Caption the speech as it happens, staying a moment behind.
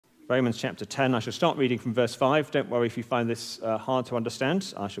Romans chapter 10. I shall start reading from verse 5. Don't worry if you find this hard to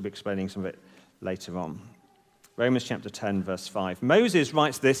understand. I shall be explaining some of it later on. Romans chapter 10, verse 5. Moses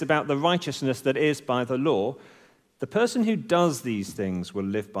writes this about the righteousness that is by the law. The person who does these things will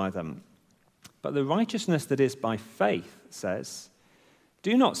live by them. But the righteousness that is by faith says,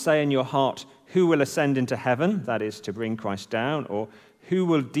 do not say in your heart, who will ascend into heaven, that is to bring Christ down, or who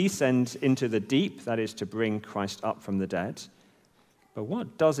will descend into the deep, that is to bring Christ up from the dead. But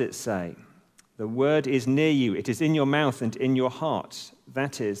what does it say? The word is near you, it is in your mouth and in your heart.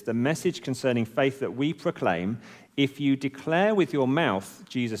 That is, the message concerning faith that we proclaim. If you declare with your mouth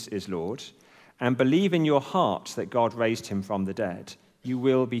Jesus is Lord, and believe in your heart that God raised him from the dead, you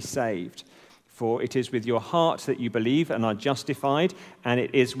will be saved. For it is with your heart that you believe and are justified, and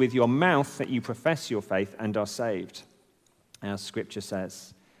it is with your mouth that you profess your faith and are saved. As Scripture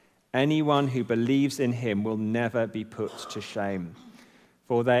says, anyone who believes in him will never be put to shame.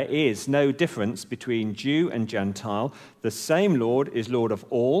 For there is no difference between Jew and Gentile. The same Lord is Lord of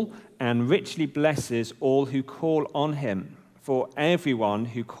all, and richly blesses all who call on him. For everyone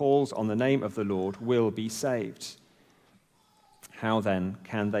who calls on the name of the Lord will be saved. How then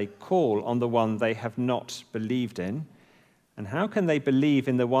can they call on the one they have not believed in? And how can they believe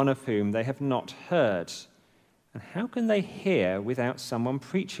in the one of whom they have not heard? And how can they hear without someone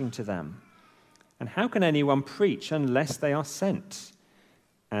preaching to them? And how can anyone preach unless they are sent?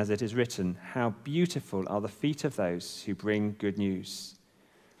 As it is written, how beautiful are the feet of those who bring good news.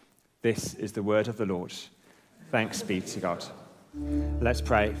 This is the word of the Lord. Thanks be to God. Let's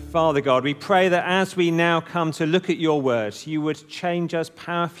pray. Father God, we pray that as we now come to look at your word, you would change us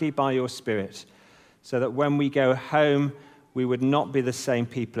powerfully by your Spirit, so that when we go home, we would not be the same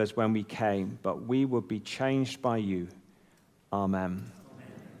people as when we came, but we would be changed by you. Amen.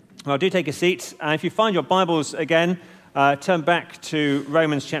 Well, do take a seat. If you find your Bibles again, turn back to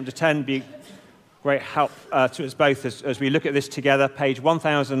Romans chapter 10. Be great help to us both as we look at this together. Page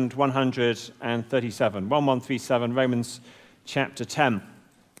 1137, 1137, Romans chapter 10.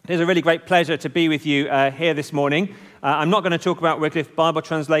 It is a really great pleasure to be with you here this morning. I'm not going to talk about Wycliffe Bible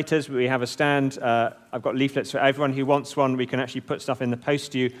translators. We have a stand. I've got leaflets for everyone who wants one. We can actually put stuff in the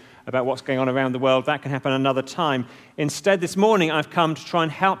post to you about what's going on around the world. That can happen another time. Instead, this morning, I've come to try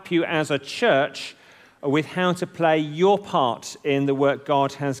and help you as a church with how to play your part in the work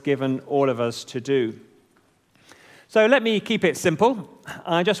God has given all of us to do. So let me keep it simple.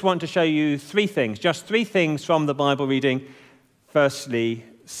 I just want to show you three things, just three things from the Bible reading. Firstly,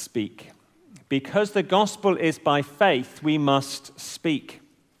 speak. Because the gospel is by faith, we must speak.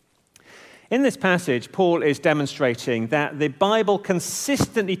 In this passage, Paul is demonstrating that the Bible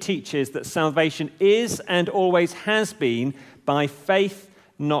consistently teaches that salvation is and always has been by faith,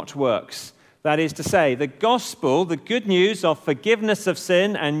 not works. That is to say, the gospel, the good news of forgiveness of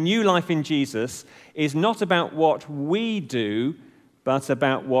sin and new life in Jesus, is not about what we do, but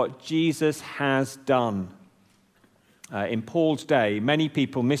about what Jesus has done. In Paul's day, many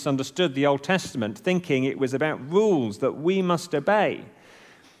people misunderstood the Old Testament, thinking it was about rules that we must obey.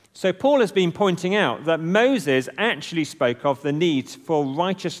 So Paul has been pointing out that Moses actually spoke of the need for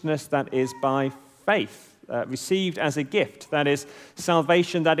righteousness that is by faith, received as a gift. That is,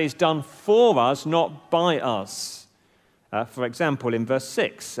 salvation that is done for us, not by us. For example, in verse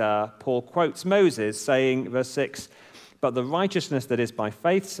 6, Paul quotes Moses saying, verse 6, but the righteousness that is by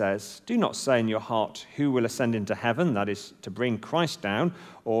faith says, do not say in your heart, who will ascend into heaven, that is to bring Christ down,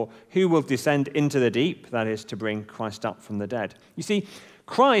 or who will descend into the deep, that is to bring Christ up from the dead. You see,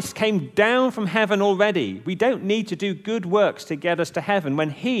 Christ came down from heaven already. We don't need to do good works to get us to heaven when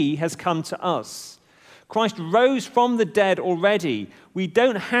he has come to us. Christ rose from the dead already. We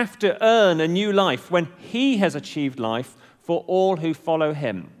don't have to earn a new life when he has achieved life for all who follow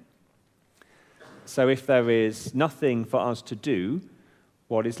him. So if there is nothing for us to do,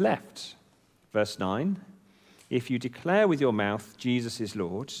 what is left? Verse 9, if you declare with your mouth Jesus is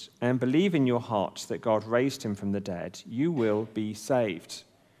Lord and believe in your heart that God raised him from the dead, you will be saved.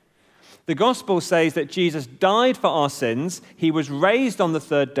 The gospel says that Jesus died for our sins, he was raised on the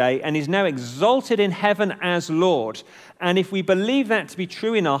third day, and is now exalted in heaven as Lord. And if we believe that to be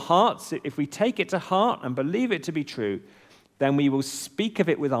true in our hearts, if we take it to heart and believe it to be true, then we will speak of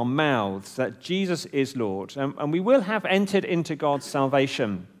it with our mouths that Jesus is Lord, and we will have entered into God's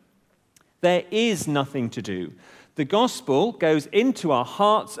salvation. There is nothing to do. The gospel goes into our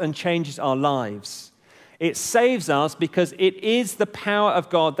hearts and changes our lives. It saves us because it is the power of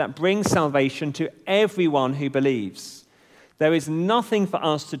God that brings salvation to everyone who believes. There is nothing for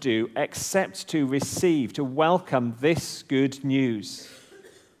us to do except to receive, to welcome this good news.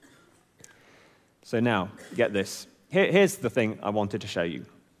 So now, get this. Here's the thing I wanted to show you.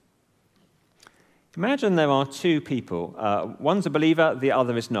 Imagine there are two people. One's a believer, the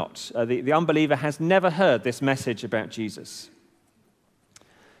other is not. The unbeliever has never heard this message about Jesus.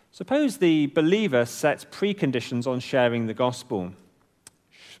 Suppose the believer sets preconditions on sharing the gospel.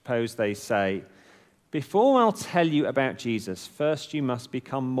 Suppose they say, before I'll tell you about Jesus, first you must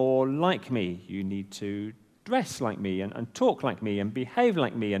become more like me. You need to dress like me and talk like me and behave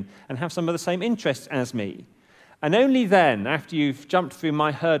like me and have some of the same interests as me. And only then, after you've jumped through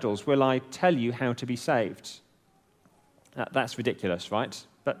my hurdles, will I tell you how to be saved. That's ridiculous, right?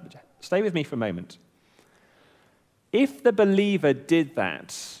 But stay with me for a moment. If the believer did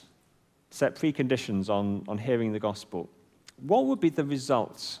that, set preconditions on hearing the gospel, what would be the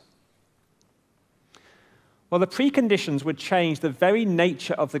results? Well, the preconditions would change the very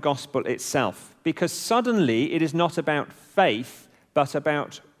nature of the gospel itself, because suddenly it is not about faith, but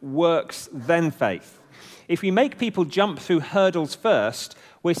about works then faith. If we make people jump through hurdles first,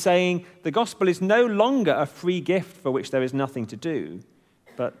 we're saying the gospel is no longer a free gift for which there is nothing to do,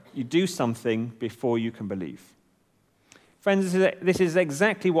 but you do something before you can believe. Friends, this is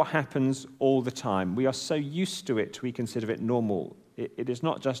exactly what happens all the time. We are so used to it, we consider it normal. It is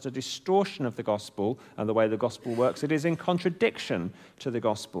not just a distortion of the gospel and the way the gospel works, it is in contradiction to the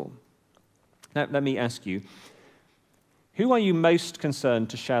gospel. Now, let me ask you, who are you most concerned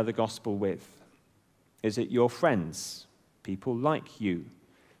to share the gospel with? Is it your friends, people like you?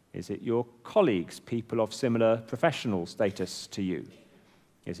 Is it your colleagues, people of similar professional status to you?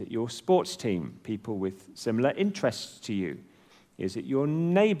 Is it your sports team, people with similar interests to you? Is it your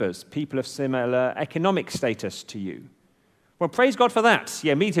neighbors, people of similar economic status to you? Well, praise God for that.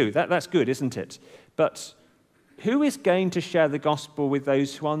 Yeah, me too. That's good, isn't it? But who is going to share the gospel with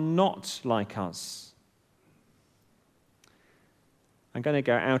those who are not like us? I'm going to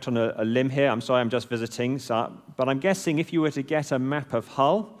go out on a limb here. I'm sorry, I'm just visiting. But I'm guessing if you were to get a map of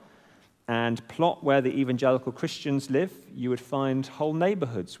Hull and plot where the evangelical Christians live, you would find whole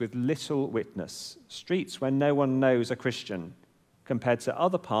neighborhoods with little witness, streets where no one knows a Christian, compared to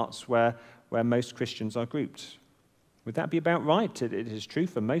other parts where most Christians are grouped. Would that be about right? It is true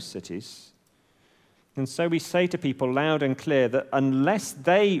for most cities. And so we say to people loud and clear that unless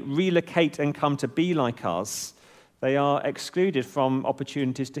they relocate and come to be like us, they are excluded from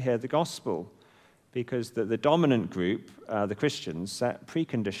opportunities to hear the gospel, because the dominant group, the Christians, set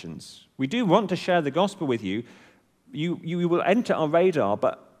preconditions. We do want to share the gospel with you. You will enter our radar,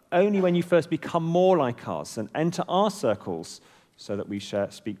 but only when you first become more like us and enter our circles so that we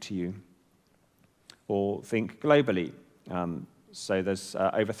speak to you. Or think globally. So there's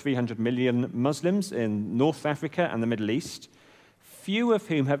over 300 million Muslims in North Africa and the Middle East, few of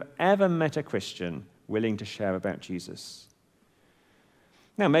whom have ever met a Christian willing to share about Jesus.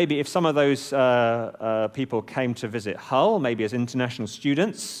 Now, maybe if some of those people came to visit Hull, maybe as international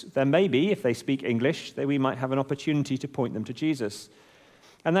students, then maybe, if they speak English, then we might have an opportunity to point them to Jesus.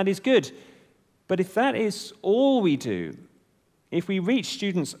 And that is good. But if that is all we do, if we reach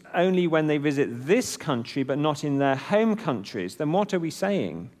students only when they visit this country but not in their home countries, then what are we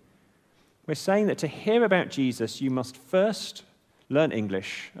saying? We're saying that to hear about Jesus, you must first learn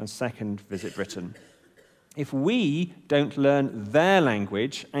English and second visit Britain. If we don't learn their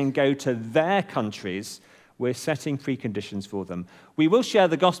language and go to their countries, we're setting preconditions for them. We will share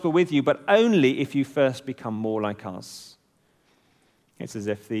the gospel with you, but only if you first become more like us. It's as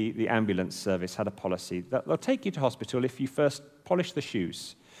if the ambulance service had a policy that they'll take you to hospital if you first polish the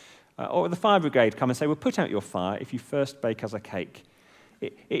shoes. Or the fire brigade come and say, we'll put out your fire if you first bake us a cake.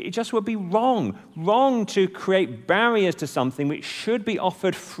 It just would be wrong to create barriers to something which should be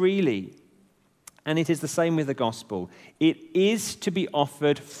offered freely. And it is the same with the gospel. It is to be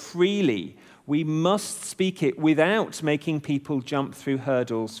offered freely. We must speak it without making people jump through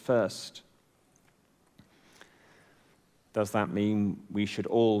hurdles first. Does that mean we should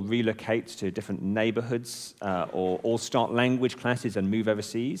all relocate to different neighborhoods or all start language classes and move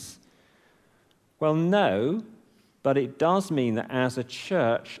overseas? Well, no, but it does mean that as a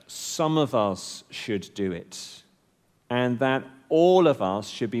church, some of us should do it, and that all of us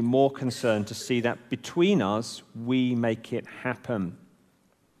should be more concerned to see that between us, we make it happen.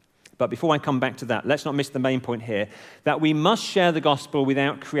 But before I come back to that, let's not miss the main point here, that we must share the gospel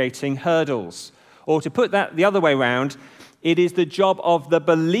without creating hurdles. Or to put that the other way around, it is the job of the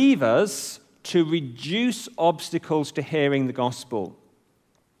believers to reduce obstacles to hearing the gospel.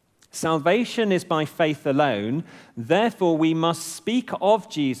 Salvation is by faith alone. Therefore, we must speak of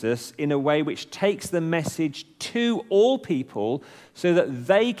Jesus in a way which takes the message to all people so that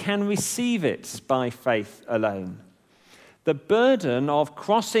they can receive it by faith alone. The burden of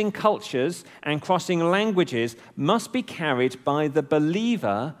crossing cultures and crossing languages must be carried by the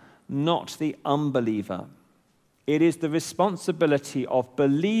believer, not the unbeliever. It is the responsibility of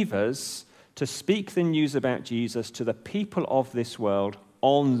believers to speak the news about Jesus to the people of this world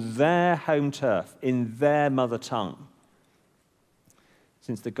on their home turf, in their mother tongue.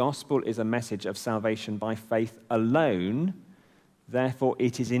 Since the gospel is a message of salvation by faith alone, therefore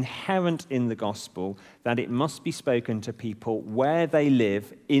it is inherent in the gospel that it must be spoken to people where they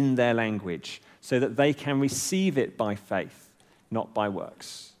live in their language, so that they can receive it by faith, not by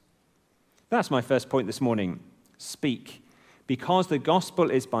works. That's my first point this morning. Speak. Because the gospel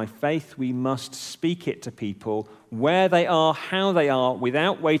is by faith, we must speak it to people where they are, how they are,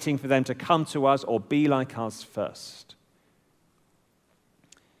 without waiting for them to come to us or be like us first.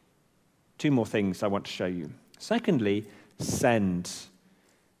 Two more things I want to show you. Secondly, send.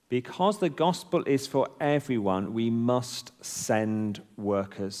 Because the gospel is for everyone, we must send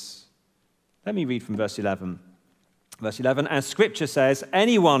workers. Let me read from verse 11. Verse 11, as Scripture says,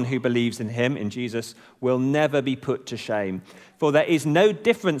 anyone who believes in him, in Jesus, will never be put to shame. For there is no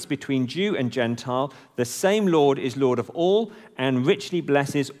difference between Jew and Gentile. The same Lord is Lord of all and richly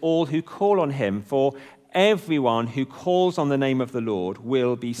blesses all who call on him. For everyone who calls on the name of the Lord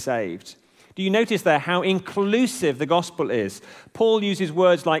will be saved. Do you notice there how inclusive the gospel is? Paul uses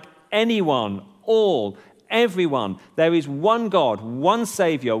words like anyone, all, everyone. There is one God, one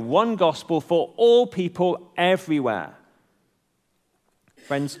Savior, one gospel for all people everywhere.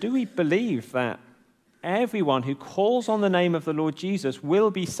 Friends, do we believe that everyone who calls on the name of the Lord Jesus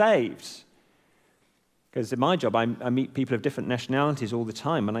will be saved? Because in my job, I meet people of different nationalities all the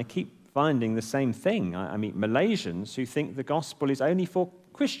time, and I keep finding the same thing. I meet Malaysians who think the gospel is only for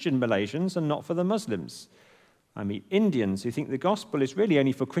Christian Malaysians and not for the Muslims. I meet Indians who think the gospel is really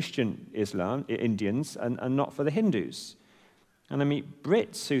only for Christian Indians and not for the Hindus. And I meet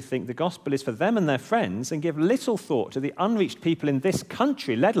Brits who think the gospel is for them and their friends and give little thought to the unreached people in this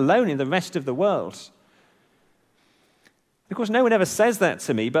country, let alone in the rest of the world. Of course, no one ever says that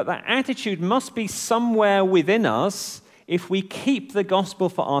to me, but that attitude must be somewhere within us if we keep the gospel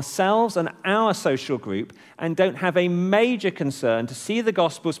for ourselves and our social group and don't have a major concern to see the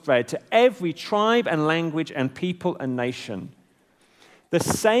gospel spread to every tribe and language and people and nation. The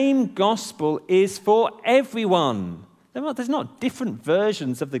same gospel is for everyone. There's not different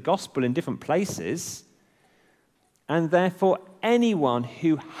versions of the gospel in different places. And therefore, anyone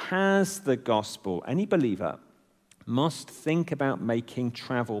who has the gospel, any believer, must think about making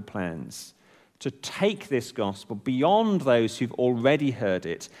travel plans to take this gospel beyond those who've already heard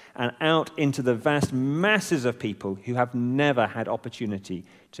it and out into the vast masses of people who have never had opportunity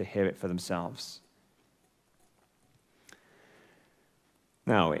to hear it for themselves.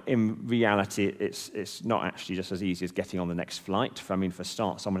 Now, in reality, it's not actually just as easy as getting on the next flight. I mean, for a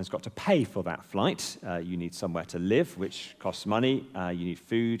start, someone has got to pay for that flight. You need somewhere to live, which costs money. You need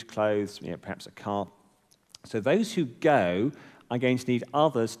food, clothes, perhaps a car. So those who go are going to need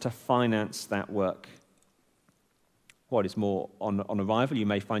others to finance that work. What is more, on arrival, you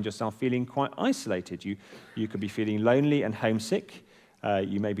may find yourself feeling quite isolated. You could be feeling lonely and homesick.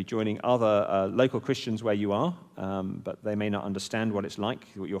 You may be joining other local Christians where you are, but they may not understand what it's like,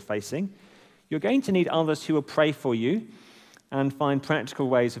 what you're facing. You're going to need others who will pray for you and find practical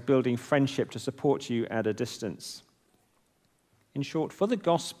ways of building friendship to support you at a distance. In short, for the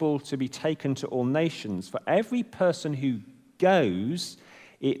gospel to be taken to all nations, for every person who goes,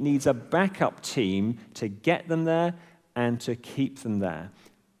 it needs a backup team to get them there and to keep them there.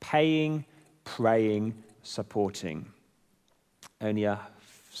 Paying, praying, supporting. Only a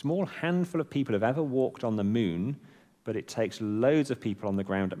small handful of people have ever walked on the moon, but it takes loads of people on the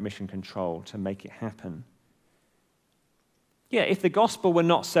ground at Mission Control to make it happen. Yeah, if the gospel were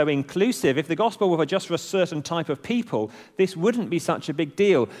not so inclusive, if the gospel were just for a certain type of people, this wouldn't be such a big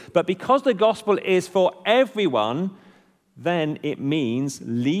deal. But because the gospel is for everyone, then it means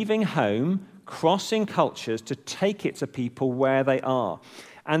leaving home, crossing cultures to take it to people where they are.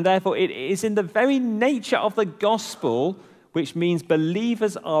 And therefore, it is in the very nature of the gospel, which means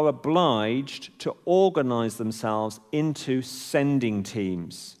believers are obliged to organize themselves into sending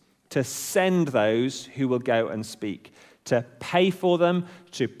teams, to send those who will go and speak, to pay for them,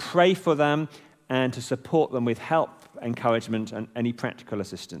 to pray for them, and to support them with help, encouragement, and any practical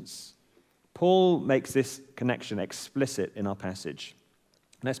assistance. Paul makes this connection explicit in our passage.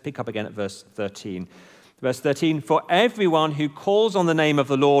 Let's pick up again at verse 13. Verse 13, for everyone who calls on the name of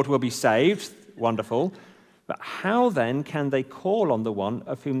the Lord will be saved. Wonderful. But how then can they call on the one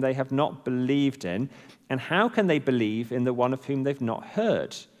of whom they have not believed in? And how can they believe in the one of whom they've not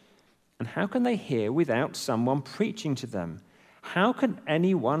heard? And how can they hear without someone preaching to them? How can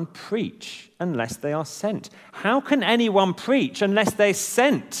anyone preach unless they are sent? How can anyone preach unless they're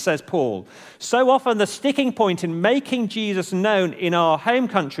sent, says Paul. So often the sticking point in making Jesus known in our home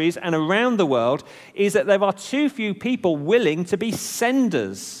countries and around the world is that there are too few people willing to be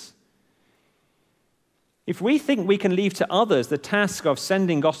senders. If we think we can leave to others the task of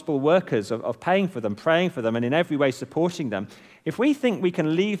sending gospel workers, of paying for them, praying for them, and in every way supporting them, if we think we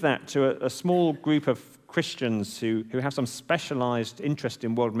can leave that to a small group of Christians who have some specialized interest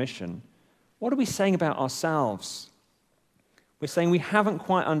in world mission, what are we saying about ourselves? We're saying we haven't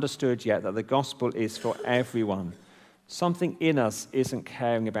quite understood yet that the gospel is for everyone. Something in us isn't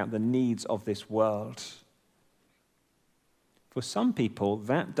caring about the needs of this world. For some people,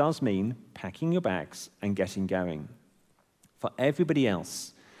 that does mean packing your bags and getting going. For everybody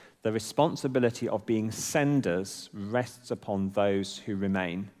else, the responsibility of being senders rests upon those who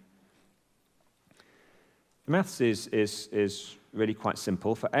remain. The maths is really quite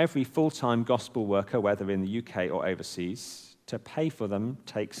simple. For every full-time gospel worker, whether in the UK or overseas, to pay for them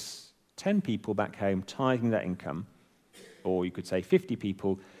takes 10 people back home tithing their income, or you could say 50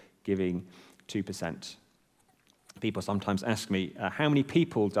 people giving 2%. People sometimes ask me, how many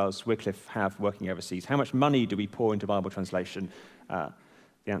people does Wycliffe have working overseas? How much money do we pour into Bible translation? The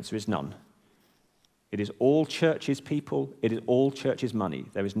answer is none. It is all churches' people. It is all churches' money.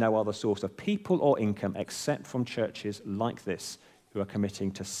 There is no other source of people or income except from churches like this who are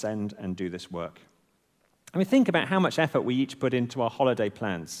committing to send and do this work. I mean, think about how much effort we each put into our holiday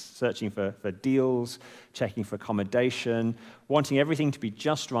plans, searching for deals, checking for accommodation, wanting everything to be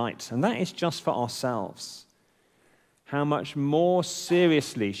just right, and that is just for ourselves. How much more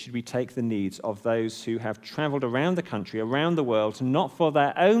seriously should we take the needs of those who have traveled around the country, around the world, not for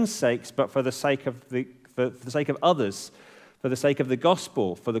their own sakes, but for the sake of others, for the sake of the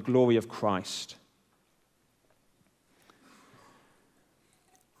gospel, for the glory of Christ?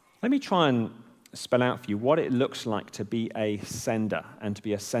 Let me try and spell out for you what it looks like to be a sender and to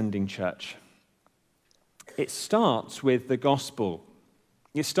be a sending church. It starts with the gospel.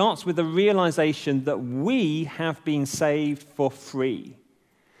 It starts with the realization that we have been saved for free.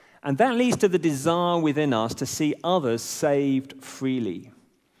 And that leads to the desire within us to see others saved freely.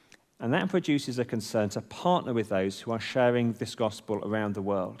 And that produces a concern to partner with those who are sharing this gospel around the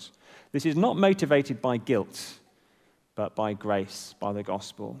world. This is not motivated by guilt, but by grace, by the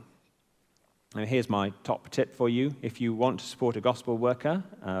gospel. Now, here's my top tip for you. If you want to support a gospel worker,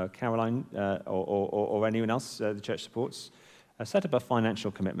 Caroline or anyone else the church supports, set up a financial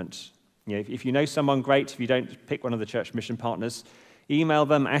commitment. You know, if you know someone great, if you don't pick one of the church mission partners, email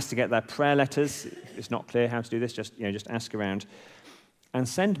them, ask to get their prayer letters. If it's not clear how to do this, just ask around. And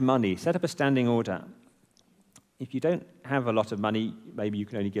send money. Set up a standing order. If you don't have a lot of money, maybe you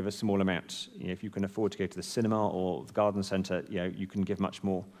can only give a small amount. If you can afford to go to the cinema or the garden centre, you can give much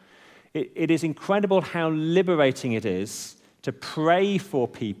more. It is incredible how liberating it is to pray for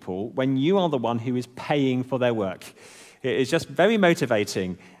people when you are the one who is paying for their work. It's just very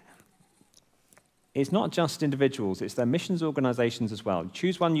motivating. It's not just individuals, it's their missions organizations as well.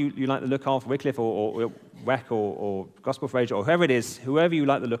 Choose one you like the look of, Wycliffe or WEC or Gospel for Asia or whoever it is, whoever you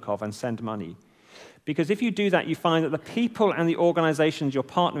like the look of, and send money. Because if you do that, you find that the people and the organizations you're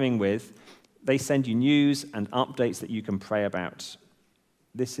partnering with, they send you news and updates that you can pray about.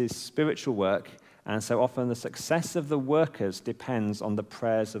 This is spiritual work, and so often the success of the workers depends on the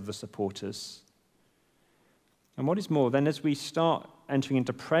prayers of the supporters. And what is more, then as we start entering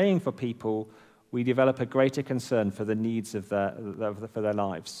into praying for people, we develop a greater concern for the needs of for their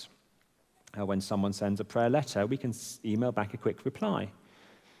lives. When someone sends a prayer letter, we can email back a quick reply.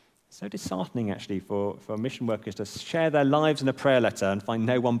 It's so disheartening, actually, for mission workers to share their lives in a prayer letter and find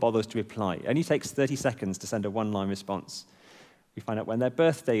no one bothers to reply. It only takes 30 seconds to send a one-line response. We find out when their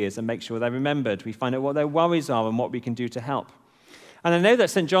birthday is and make sure they're remembered. We find out what their worries are and what we can do to help. And I know that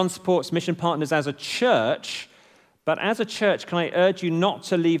St. John supports mission partners as a church, but as a church, can I urge you not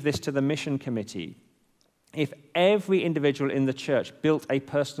to leave this to the mission committee? If every individual in the church built a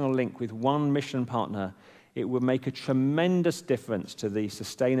personal link with one mission partner, it would make a tremendous difference to the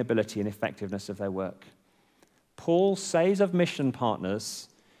sustainability and effectiveness of their work. Paul says of mission partners,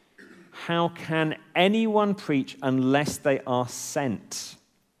 how can anyone preach unless they are sent?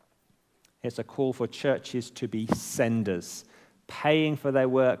 It's a call for churches to be senders, paying for their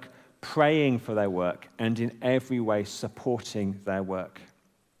work, praying for their work, and in every way supporting their work.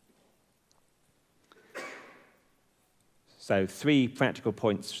 So 3 practical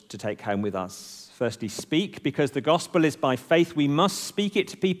points to take home with us. Firstly, speak, because the gospel is by faith. We must speak it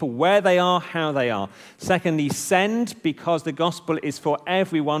to people where they are, how they are. Secondly, send, because the gospel is for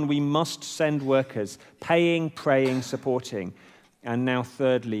everyone. We must send workers, paying, praying, supporting. And now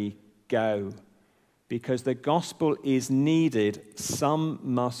thirdly, go. Because the gospel is needed, some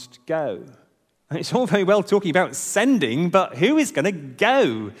must go. It's all very well talking about sending, but who is going to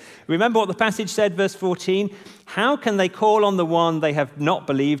go? Remember what the passage said, verse 14? How can they call on the one they have not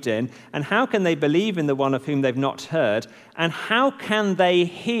believed in? And how can they believe in the one of whom they've not heard? And how can they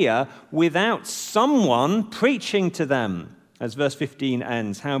hear without someone preaching to them? As verse 15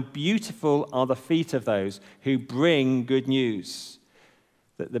 ends, how beautiful are the feet of those who bring good news.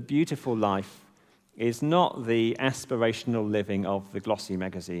 That the beautiful life is not the aspirational living of the glossy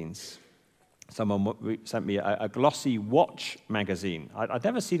magazines. Someone sent me a glossy watch magazine. I'd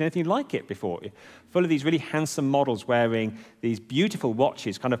never seen anything like it before. Full of these really handsome models wearing these beautiful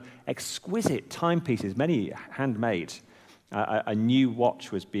watches, kind of exquisite timepieces, many handmade. A new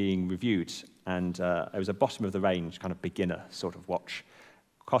watch was being reviewed, and it was a bottom of the range, kind of beginner sort of watch,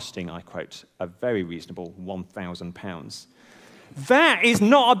 costing, I quote, a very reasonable £1,000. That is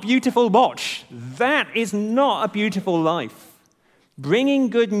not a beautiful watch. That is not a beautiful life. Bringing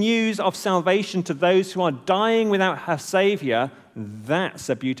good news of salvation to those who are dying without a Savior, that's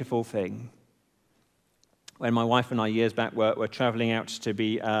a beautiful thing. When my wife and I, years back, were traveling out to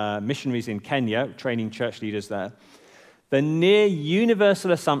be missionaries in Kenya, training church leaders there, the near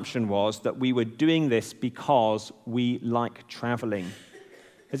universal assumption was that we were doing this because we like traveling.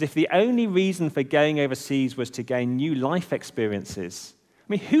 As if the only reason for going overseas was to gain new life experiences.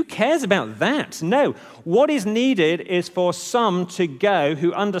 I mean, who cares about that? No. What is needed is for some to go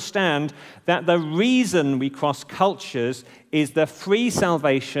who understand that the reason we cross cultures is the free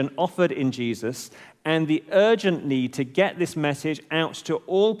salvation offered in Jesus and the urgent need to get this message out to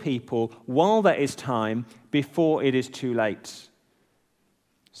all people while there is time before it is too late.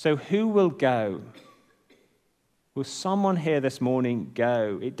 So who will go? Will someone here this morning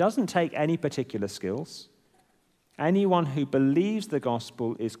go? It doesn't take any particular skills. Anyone who believes the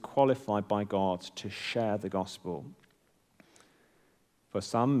gospel is qualified by God to share the gospel. For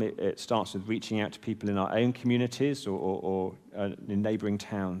some, it starts with reaching out to people in our own communities or in neighboring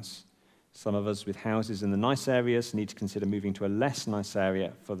towns. Some of us with houses in the nice areas need to consider moving to a less nice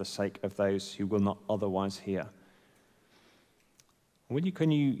area for the sake of those who will not otherwise hear.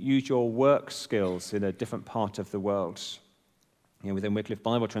 Can you use your work skills in a different part of the world? Within Wycliffe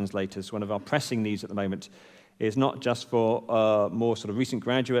Bible Translators, one of our pressing needs at the moment is not just for more sort of recent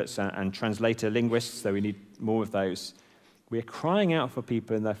graduates and translator linguists, though we need more of those. We're crying out for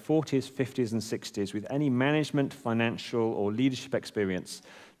people in their 40s, 50s, and 60s with any management, financial, or leadership experience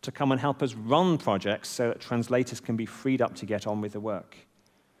to come and help us run projects so that translators can be freed up to get on with the work.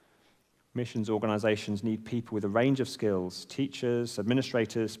 Missions organizations need people with a range of skills: teachers,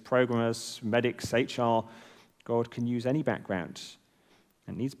 administrators, programmers, medics, HR. God can use any background.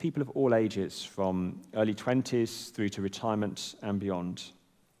 It needs people of all ages, from early 20s through to retirement and beyond.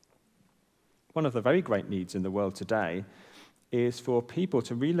 One of the very great needs in the world today is for people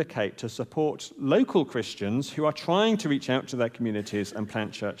to relocate to support local Christians who are trying to reach out to their communities and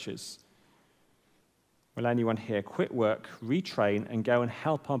plant churches. Will anyone here quit work, retrain, and go and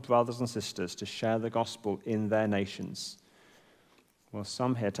help our brothers and sisters to share the gospel in their nations? Will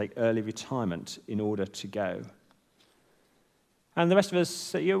some here take early retirement in order to go? And the rest of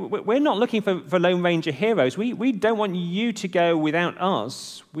us, we're not looking for Lone Ranger heroes. We don't want you to go without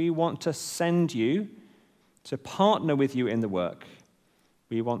us. We want to send you to partner with you in the work.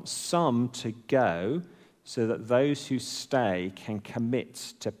 We want some to go so that those who stay can commit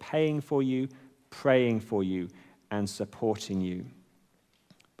to paying for you, praying for you, and supporting you.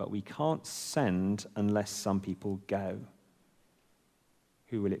 But we can't send unless some people go.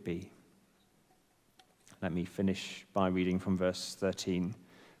 Who will it be? Let me finish by reading from verse 13.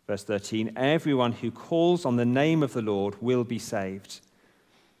 Verse 13, everyone who calls on the name of the Lord will be saved.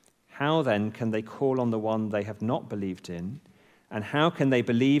 How then can they call on the one they have not believed in? And how can they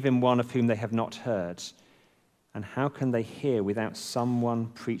believe in one of whom they have not heard? And how can they hear without someone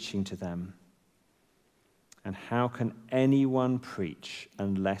preaching to them? And how can anyone preach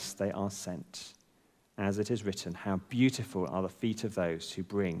unless they are sent? As it is written, how beautiful are the feet of those who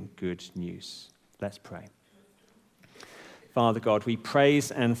bring good news. Let's pray. Father God, we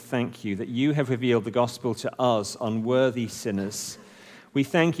praise and thank you that you have revealed the gospel to us, unworthy sinners. We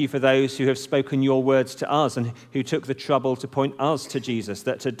thank you for those who have spoken your words to us and who took the trouble to point us to Jesus,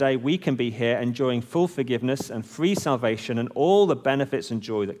 that today we can be here enjoying full forgiveness and free salvation and all the benefits and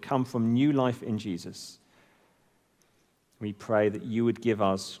joy that come from new life in Jesus. We pray that you would give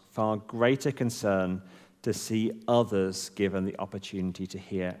us far greater concern to see others given the opportunity to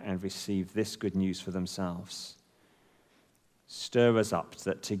hear and receive this good news for themselves. Stir us up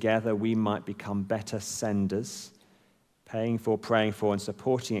that together we might become better senders, paying for, praying for, and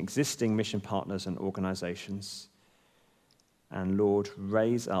supporting existing mission partners and organizations. And Lord,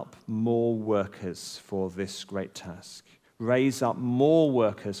 raise up more workers for this great task. Raise up more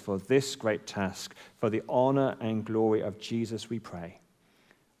workers for this great task. For the honor and glory of Jesus, we pray.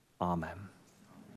 Amen.